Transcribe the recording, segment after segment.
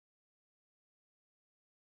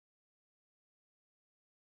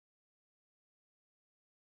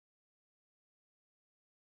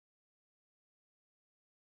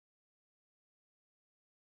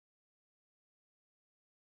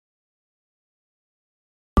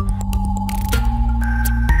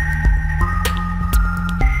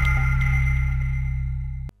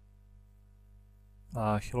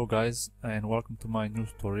Hello guys, and welcome to my new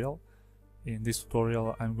tutorial. In this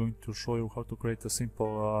tutorial I'm going to show you how to create a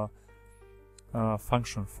simple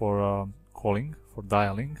function for calling, for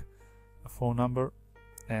dialing a phone number.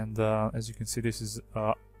 And as you can see, this is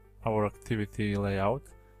our activity layout.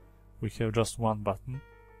 We have just one button,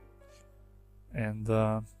 and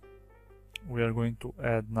we are going to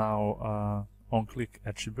add now on-click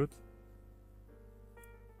attribute.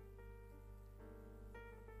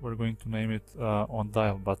 We're going to name it on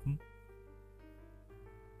dial button.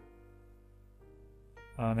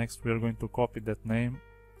 Next we are going to copy that name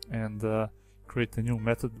and create a new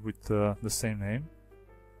method with the same name.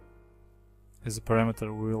 As a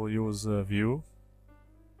parameter we will use view,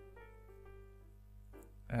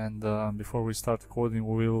 and before we start coding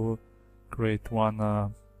we will create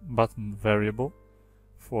one button variable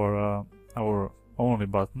for our only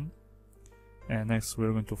button. And next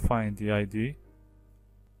we're going to find the ID.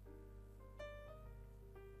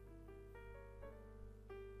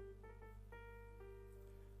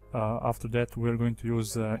 After that we are going to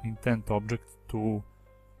use intent object to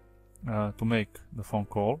make the phone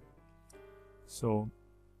call. So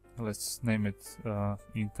let's name it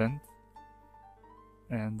intent,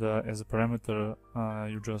 and as a parameter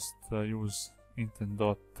you just use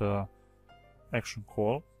intent.action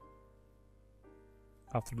call.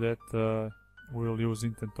 After that we will use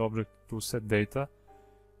intent object to set data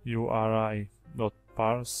URI.parse,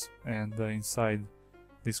 and inside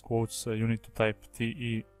these quotes you need to type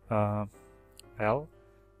TEL,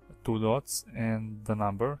 2 dots, and the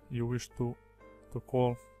number you wish to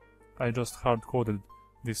call. I just hard-coded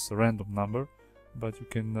this random number, but you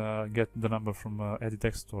can get the number from edit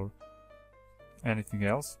text or anything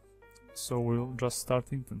else. So we'll just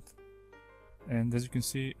start intent. And as you can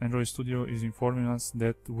see, Android Studio is informing us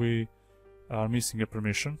that we are missing a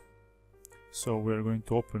permission. So we are going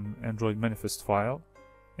to open Android manifest file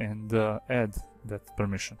and add that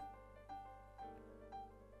permission.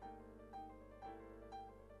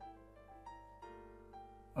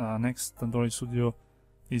 Next, Android Studio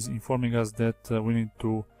is informing us that we need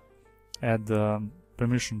to add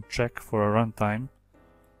permission check for a runtime.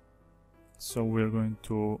 So we're going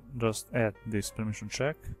to just add this permission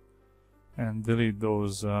check and delete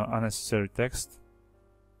those unnecessary text.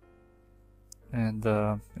 And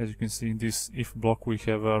as you can see, in this if block we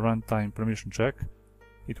have a runtime permission check.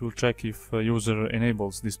 It will check if a user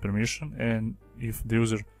enables this permission, and if the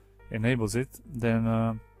user enables it, then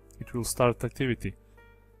it will start activity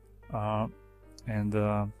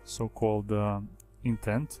and so-called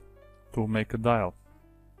intent to make a dial.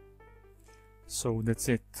 So that's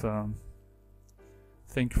it.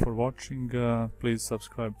 Thank you for watching. Please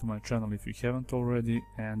subscribe to my channel if you haven't already,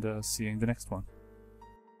 and see you in the next one.